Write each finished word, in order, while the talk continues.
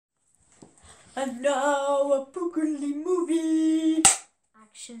And now a Pookerly movie.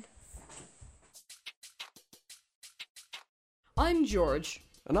 Action. I'm George.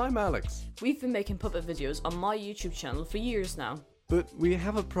 And I'm Alex. We've been making puppet videos on my YouTube channel for years now. But we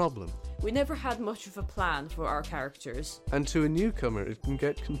have a problem. We never had much of a plan for our characters. And to a newcomer, it can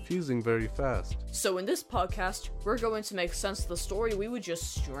get confusing very fast. So in this podcast, we're going to make sense of the story we were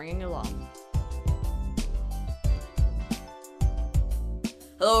just stringing along.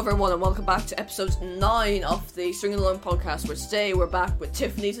 Hello everyone and welcome back to episode 9 of the Stringing Along podcast, where today we're back with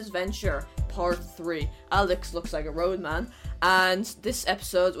Tiffany's Adventure, part 3. Alex looks like a roadman, and this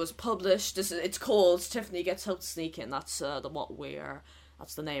episode was published, it's called Tiffany Gets Help to Sneak In. That's the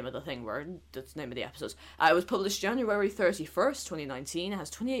name of the thing, that's the name of the episode. It was published January 31st, 2019, it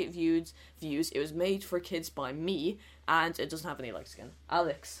has 28 views, it was made for kids by me, and it doesn't have any likes again.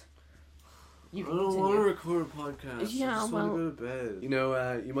 Alex. I don't want to record a podcast. Yeah, I just want to go to bed. You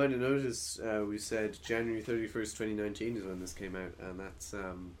know, you might have noticed we said January 31st, 2019 is when this came out, and that's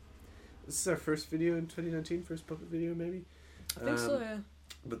this is our first video in 2019, first puppet video maybe. I think so, yeah.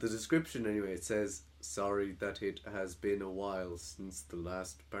 But the description anyway, it says, "Sorry that it has been a while since the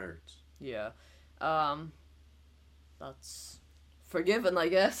last part." Yeah, that's forgiven, I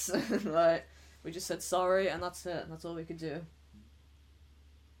guess. Like, we just said sorry, and that's it. That's all we could do.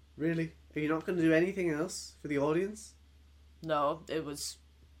 Really? Are you not going to do anything else for the audience? No, it was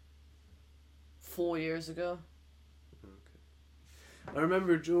 4 years ago. Okay. I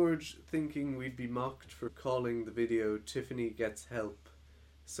remember George thinking we'd be mocked for calling the video Tiffany Gets Help,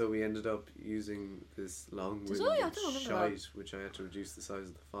 so we ended up using this long-winded shite, which I had to reduce the size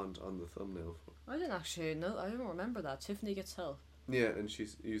of the font on the thumbnail for. I didn't actually know. I don't remember that. Tiffany Gets Help. Yeah, and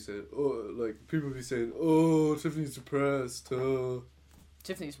you said, oh, like, people be saying, oh, Tiffany's depressed, oh.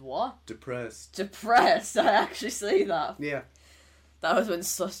 Tiffany's what? Depressed. Depressed. I actually say that. Yeah. That would have been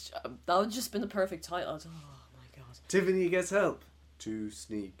that would just been the perfect title. Oh my god. Tiffany Gets Help to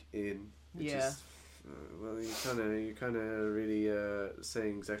Sneak In. Yeah. Is, well, you're kind of really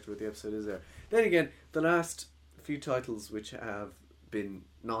saying exactly what the episode is there. Then again, the last few titles which have been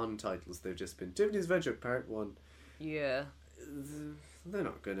non-titles, they've just been Tiffany's Adventure Part 1. Yeah. They're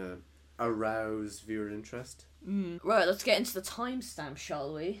not gonna arouse viewer interest. Right, let's get into the timestamp,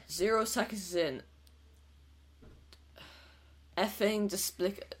 shall we? 0 seconds in.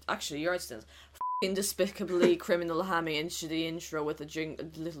 Actually, you're right, still. F***ing despicably criminal hammy into the intro with a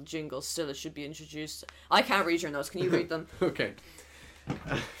little jingle. Still, it should be introduced. I can't read your notes. Can you read them? Okay.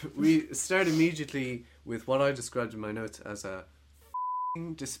 We start immediately with what I described in my notes as a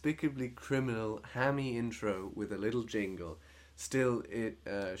f***ing despicably criminal hammy intro with a little jingle. Still, it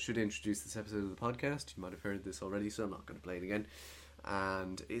should introduce this episode of the podcast. You might have heard this already, so I'm not going to play it again.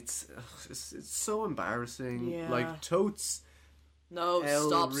 And it's so embarrassing. Yeah. Like, totes. No,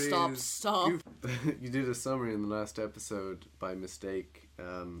 stop. You did a summary in the last episode by mistake,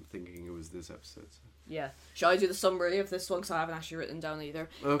 thinking it was this episode. So. Yeah. Shall I do the summary of this one? Because I haven't actually written down either.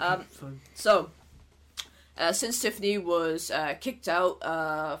 Okay, fine. So, since Tiffany was kicked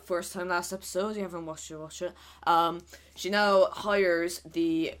out first time last episode, you haven't watched it, she now hires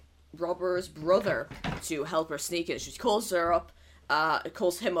the robber's brother to help her sneak in. She calls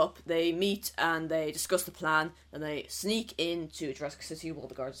him up, they meet and they discuss the plan, and they sneak into Jurassic City while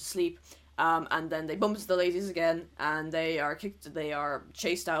the guards are asleep, and then they bump into the ladies again, and they are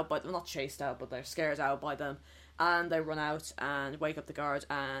chased out by them, not chased out, but they're scared out by them, and they run out and wake up the guard,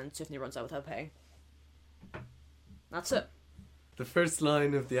 and Tiffany runs out without paying. That's it. The first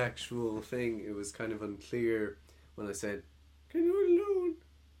line of the actual thing, it was kind of unclear when I said, "Can you do it alone?"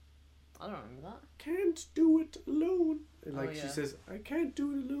 I don't remember that. Can't do it alone. And like, yeah. she says, "I can't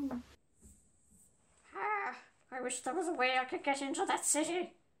do it alone." I wish there was a way I could get into that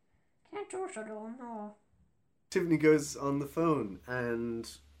city. Can't do it alone, no. Tiffany goes on the phone, and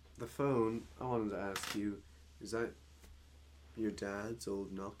the phone, I wanted to ask you, is that your dad's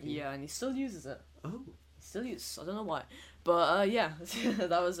old Nokia? Yeah, and he still uses it. Oh. I don't know why, but yeah,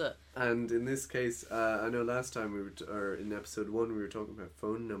 that was it. And in this case, I know last time or in episode 1 we were talking about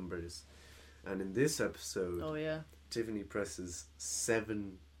phone numbers, and in this episode, Oh yeah. Tiffany presses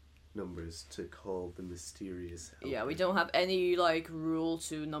 7 numbers to call the mysterious helper. Yeah, we don't have any rule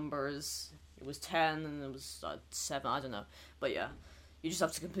to numbers. It was 10 and it was 7. I don't know, but yeah, you just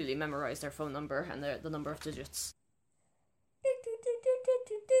have to completely memorize their phone number and the number of digits.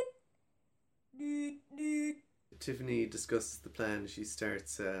 Tiffany discusses the plan. She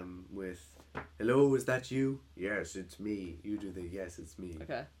starts with, "Hello, is that you?" "Yes, it's me." You do the "yes, it's me."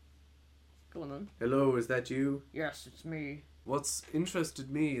 Okay. Go on then. "Hello, is that you?" Yes, it's me. What's interested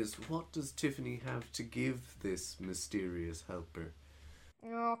me is, what does Tiffany have to give this mysterious helper?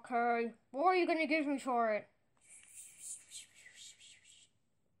 Okay. What are you gonna give me for it?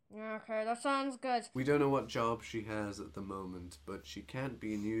 Okay, that sounds good. We don't know what job she has at the moment, but she can't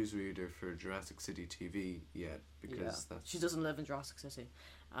be a newsreader for Jurassic City TV yet because that's... She doesn't live in Jurassic City.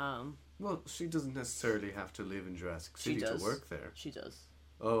 Well, she doesn't necessarily have to live in Jurassic City to work there. She does.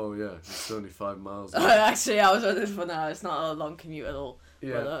 Oh yeah, it's only 5 miles away. Actually, I was on this one now. It's not a long commute at all.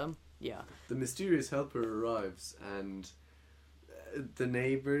 Yeah. But, yeah. The mysterious helper arrives, and the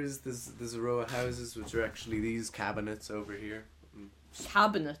neighbours. There's a row of houses which are actually these cabinets over here.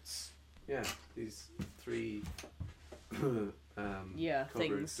 Cabinets. Yeah, these 3 yeah, cupboard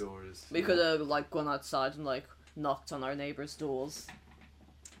things. doors. We could have like gone outside and like knocked on our neighbours' doors.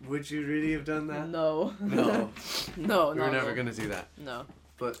 Would you really have done that? No. No. No, We were never going to do that. No.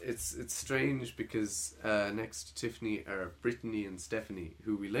 But it's strange because next to Tiffany are Brittany and Stephanie,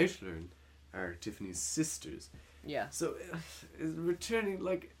 who we later learn are Tiffany's sisters. Yeah. So, returning,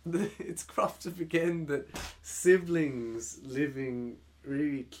 like, it's cropped up again that siblings living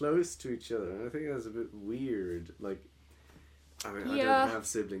really close to each other. And I think that's a bit weird. Like, I mean, I don't have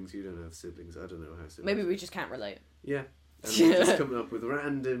siblings, you don't have siblings, I don't know how siblings... Maybe we just can't relate. Yeah. And we're just coming up with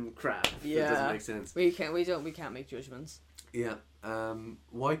random crap that doesn't make sense. We can't make judgments. Yeah.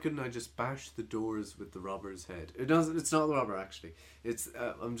 Why couldn't I just bash the doors with the robber's head? It's not the robber, actually. It's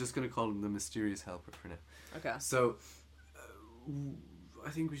I'm just going to call him the mysterious helper for now. Okay. So, I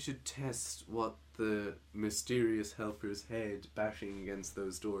think we should test what the mysterious helper's head bashing against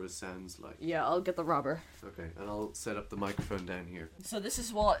those doors sounds like. Yeah, I'll get the robber. Okay, and I'll set up the microphone down here. So this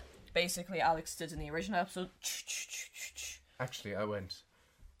is what basically Alex did in the original episode. Actually, I went...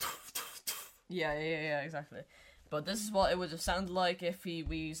 Yeah, exactly. But this is what it would have sounded like if he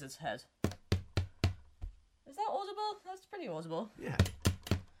used his head. Is that audible? That's pretty audible. Yeah.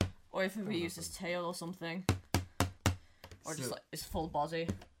 Or if he used his tail or something. Or just like his full body.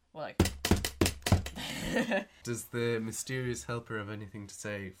 Or like... Does the mysterious helper have anything to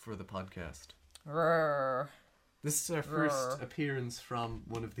say for the podcast? Rrrr. This is our first appearance from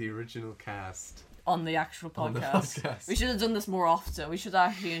one of the original cast. On the actual podcast. On the podcast. We should have done this more often. We should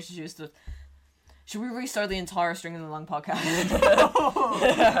actually introduce the... Should we restart the entire String in the Long podcast?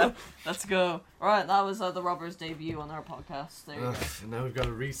 Yeah, let's go. Alright, that was the Robber's debut on our podcast. There you go. And now we've got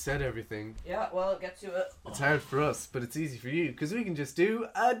to reset everything. Yeah, well, get to it. It's hard for us, but it's easy for you, because we can just do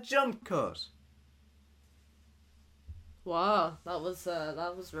a jump cut. Wow, that was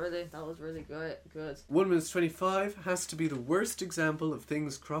really good. 1 minute 25 has to be the worst example of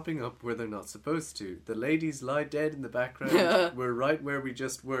things cropping up where they're not supposed to. The ladies lie dead in the background. We're right where we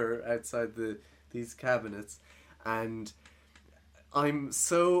just were outside these cabinets, and I'm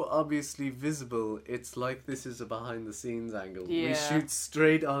so obviously visible. It's like this is a behind the scenes angle. Yeah. We shoot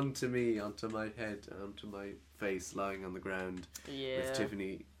straight onto me, onto my head, onto my face lying on the ground with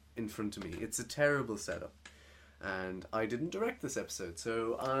Tiffany in front of me. It's a terrible setup. And I didn't direct this episode,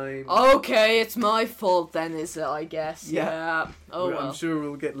 so I'm... Okay, it's my fault then, is it, I guess? Yeah. Oh, well. I'm sure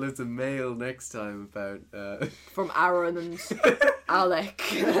we'll get loads of mail next time about... From Aaron and Alec.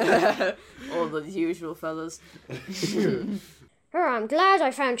 All the usual fellas. I'm glad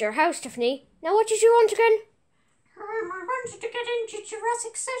I found your house, Tiffany. Now what did you want again? I wanted to get into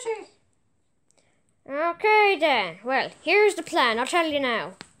Jurassic City. Okay then. Well, here's the plan. I'll tell you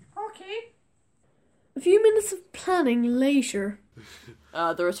now. Okay. A few minutes of planning later.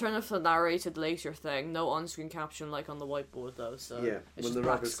 The return of the narrated later thing. No on-screen caption like on the whiteboard though. So yeah, it's when just the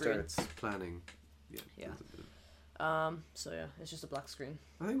black robber screen. starts planning. Yeah. So yeah, it's just a black screen.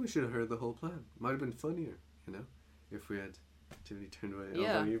 I think we should have heard the whole plan. Might have been funnier, if we had Tiffany turned away.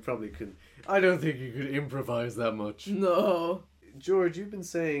 Yeah. Although you probably couldn't. I don't think you could improvise that much. No. George, you've been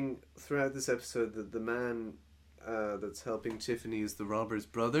saying throughout this episode that the man that's helping Tiffany is the robber's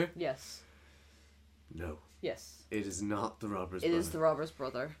brother. Yes. No. Yes. It is not the robber's brother. It is the robber's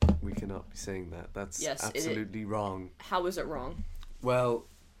brother. We cannot be saying that. That's Yes, absolutely wrong. How is it wrong? Well,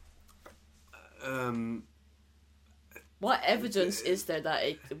 what evidence is there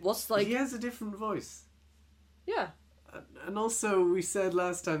that what's like... he has a different voice. Yeah. And also, we said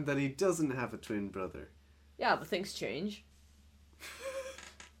last time that he doesn't have a twin brother. Yeah, but things change.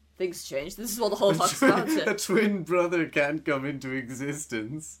 Things change. This is what the whole talk's about. A twin brother can't come into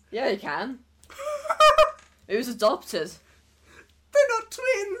existence. Yeah, he can. He was adopted. They're not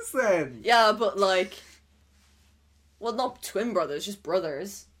twins then. Yeah, but like... Well, not twin brothers, just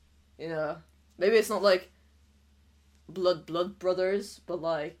brothers. Maybe it's not like... blood brothers, but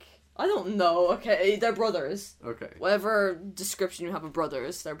like... I don't know, okay? They're brothers. Okay. Whatever description you have of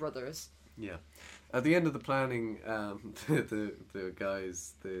brothers, they're brothers. Yeah. At the end of the planning, the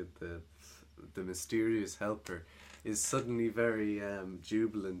guys, the mysterious helper, is suddenly very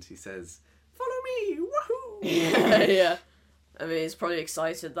jubilant. He says, "Follow me, woohoo!" Yeah. I mean, he's probably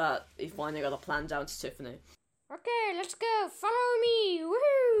excited that he finally got a plan down to Tiffany. Okay, let's go. Follow me.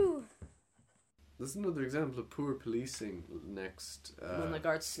 Woohoo! There's another example of poor policing next. When the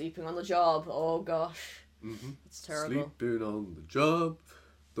guard's sleeping on the job. Oh gosh. Mhm. It's terrible. Sleeping on the job,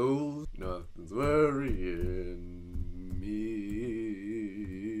 those nothing's worrying me.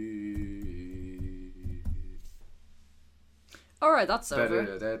 Alright, that's over.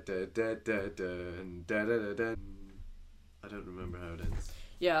 I don't remember how it ends.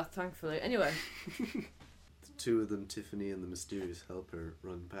 Yeah, thankfully. Anyway. The two of them, Tiffany and the mysterious helper,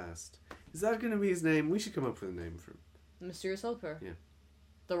 run past. Is that going to be his name? We should come up with a name for him. The mysterious helper. Yeah.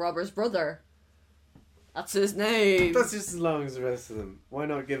 The robber's brother. That's his name. That's just as long as the rest of them. Why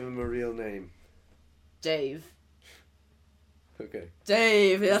not give him a real name? Dave. Okay.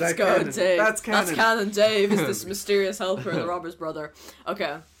 Dave, let's that go, canon? Dave. That's canon. Dave is this mysterious helper and the robber's brother.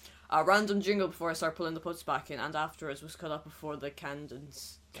 Okay. A random jingle before I start pulling the puts back in, and afterwards was cut up before the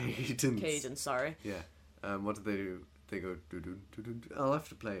cadence. Cadence, sorry. Yeah. What did they do? They go do do do do. I'll have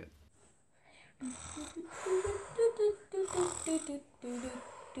to play it.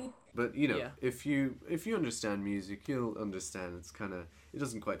 But you know, Yeah. if you understand music, you'll understand it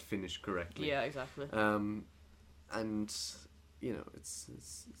doesn't quite finish correctly. Yeah, exactly. And you know, it's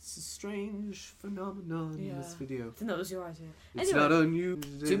a strange phenomenon in this video. I think that was your idea. It's Anyway, not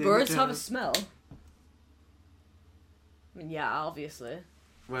unusual. do birds have a smell? I mean, yeah, obviously.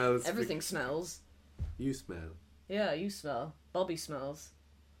 Well, it's Everything smells. you smell. Yeah, you smell. Bobby smells.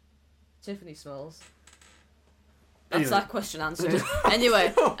 Tiffany smells. That's Anyway. that question answered.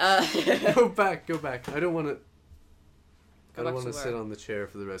 Anyway, Go back. I don't want to. Go I don't back want to to where? sit on the chair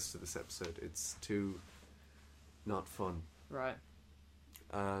for the rest of this episode. It's too not fun. right.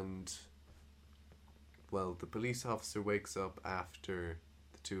 And well, the police officer wakes up after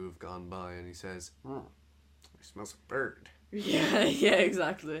the two have gone by, and he says, "He smells a bird." Yeah,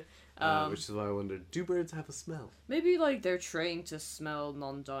 exactly. Which is why I wondered, do birds have a smell? Maybe like they're trained to smell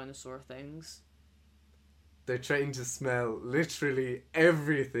non-dinosaur things. They're trained to smell literally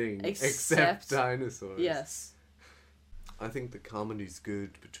everything except dinosaurs. Yes. I think the comedy's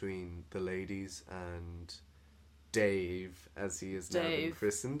good between the ladies and Dave, as he is now been Dave.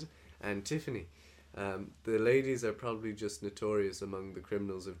 christened, and Tiffany. The ladies are probably just notorious among the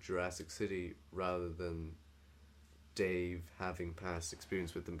criminals of Jurassic City rather than Dave having past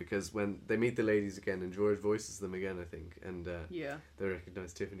experience with them, because when they meet the ladies again and George voices them again, I think, and Yeah. they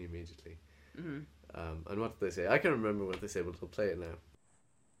recognise Tiffany immediately. Mhm. And what did they say? I can't remember what they say, but I'll play it now.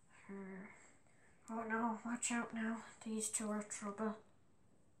 Oh no, watch out now. These two are trouble.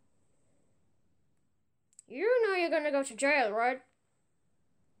 You know you're gonna go to jail, right?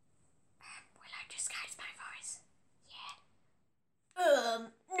 Will I disguise my voice? Yeah.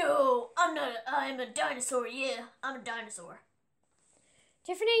 No, I'm not. I'm a dinosaur, yeah. I'm a dinosaur.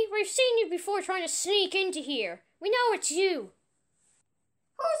 Tiffany, we've seen you before trying to sneak into here. We know it's you.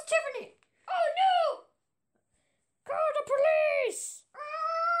 Who's Tiffany? Oh no! Call the police!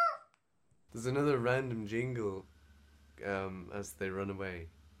 There's another random jingle as they run away.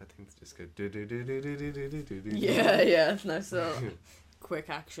 I think they just go do do do do do do do do do do. Yeah. Nice little quick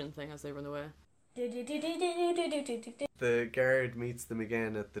action thing as they run away. The guard meets them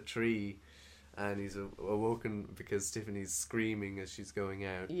again at the tree, and he's awoken because Tiffany's screaming as she's going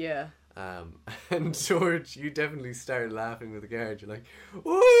out. Yeah. And George, you definitely start laughing with the guard. You're like,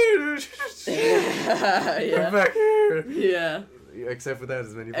 "Oh, Yeah. come back here!" Yeah. Except without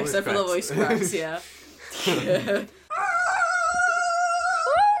as many voice Except for the voice cracks, yeah. Oh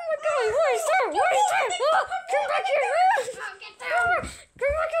my god, what is that? What is that? Oh, come back here!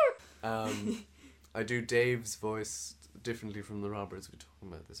 Come back here! I do Dave's voice differently from the robbers. We were talking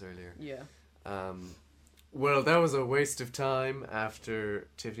about this earlier. Yeah. Well, that was a waste of time after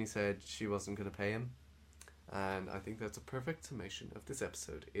Tiffany said she wasn't going to pay him. And I think that's a perfect summation of this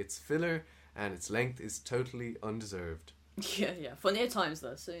episode. It's filler, and its length is totally undeserved. Yeah. Funny at times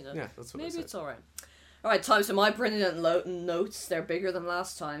though, so you know. Yeah, that's what I Maybe said. it's alright. Alright, time for my brilliant notes. They're bigger than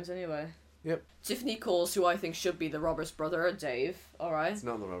last time's anyway. Yep. Tiffany calls who I think should be the robber's brother, Dave. Alright. It's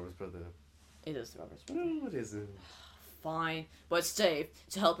not the robber's brother. It is the robber's brother. No, it isn't. Fine. But it's Dave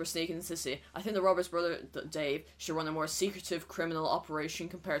to help her sneak into the city. I think the robber's brother, Dave, should run a more secretive criminal operation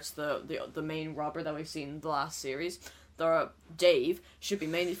compared to the main robber that we've seen in the last series. Dave should be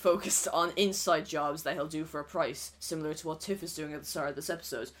mainly focused on inside jobs that he'll do for a price, similar to what Tiff is doing at the start of this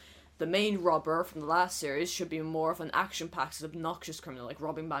episode. The main robber from the last series should be more of an action-packed, obnoxious criminal, like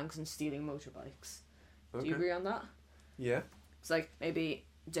robbing banks and stealing motorbikes. Do you agree on that? Yeah. It's like, maybe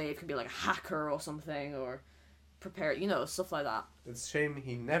Dave could be like a hacker or something, or prepare, stuff like that. It's a shame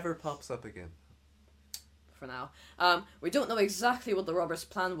he never pops up again. For now. We don't know exactly what the robbers'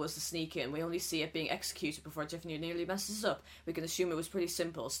 plan was to sneak in. We only see it being executed before Tiffany nearly messes up. We can assume it was pretty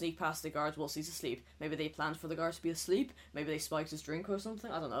simple. Sneak past the guards whilst he's asleep. Maybe they planned for the guards to be asleep. Maybe they spiked his drink or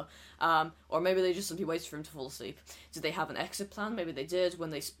something. I don't know. Or maybe they just simply waited for him to fall asleep. Did they have an exit plan? Maybe they did.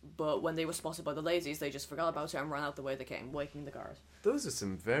 But when they were spotted by the lazies, they just forgot about it and ran out the way they came, waking the guard. Those are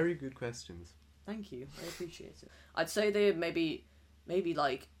some very good questions. Thank you. I appreciate it. I'd say they maybe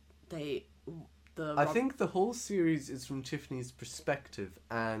like they. I think the whole series is from Tiffany's perspective,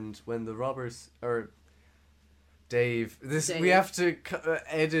 and when the robbers Dave, we have to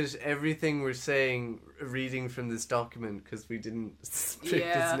edit everything we're saying reading from this document because we didn't pick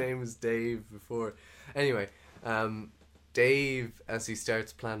his name as Dave before. Anyway, Dave, as he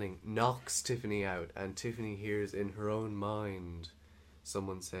starts planning, knocks Tiffany out, and Tiffany hears in her own mind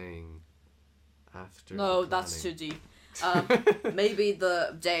someone saying, "After." No, that's too deep. Maybe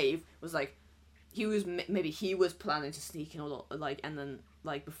the Dave was like. He was planning to sneak in, and then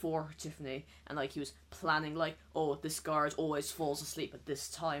before Tiffany, and he was planning this guard always falls asleep at this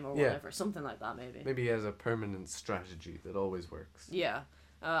time or whatever, something like that maybe. Maybe he has a permanent strategy that always works. Yeah,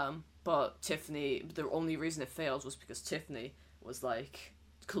 but Tiffany, the only reason it failed was because Tiffany was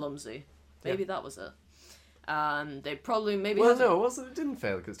clumsy. Maybe that was it. And they probably maybe. Well, no, it wasn't. It didn't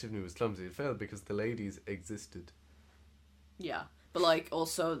fail because Tiffany was clumsy. It failed because the ladies existed. Yeah. But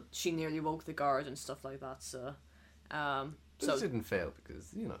also she nearly woke the guard and stuff like that. So, it didn't fail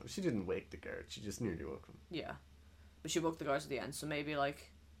because she didn't wake the guard. She just nearly woke him. Yeah, but she woke the guards at the end. So maybe I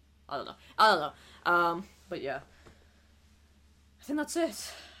don't know. But yeah, I think that's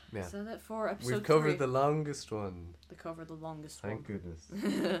it. Yeah. Is that it for episode? We've covered 3? the longest one. They covered the longest Thank one.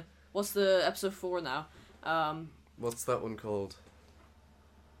 goodness. What's the episode 4 now? What's that one called?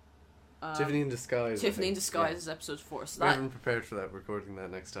 Tiffany in Disguise. Tiffany in Disguise is episode 4. So we haven't prepared for that. We're recording that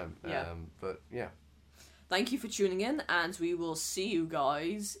next time. Yeah. But yeah. Thank you for tuning in, and we will see you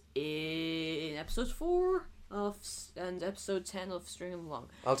guys in episode 4 and episode 10 of Stringing Along.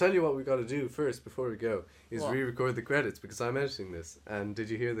 I'll tell you what we got to do first before we go is What? re-record the credits because I'm editing this. And did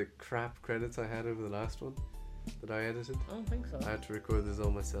you hear the crap credits I had over the last one that I edited? I don't think so. I had to record this all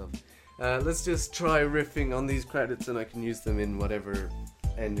myself. Let's just try riffing on these credits and I can use them in whatever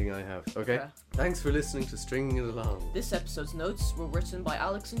ending I have. Okay? Thanks for listening to Stringing It Along. This episode's notes were written by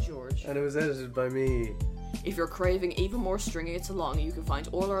Alex and George. And it was edited by me. If you're craving even more Stringing It Along, you can find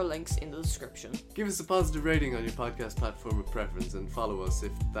all our links in the description. Give us a positive rating on your podcast platform of preference and follow us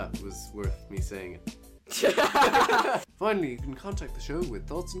if that was worth me saying it. Finally, you can contact the show with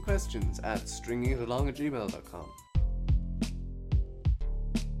thoughts and questions at stringingitalong@gmail.com.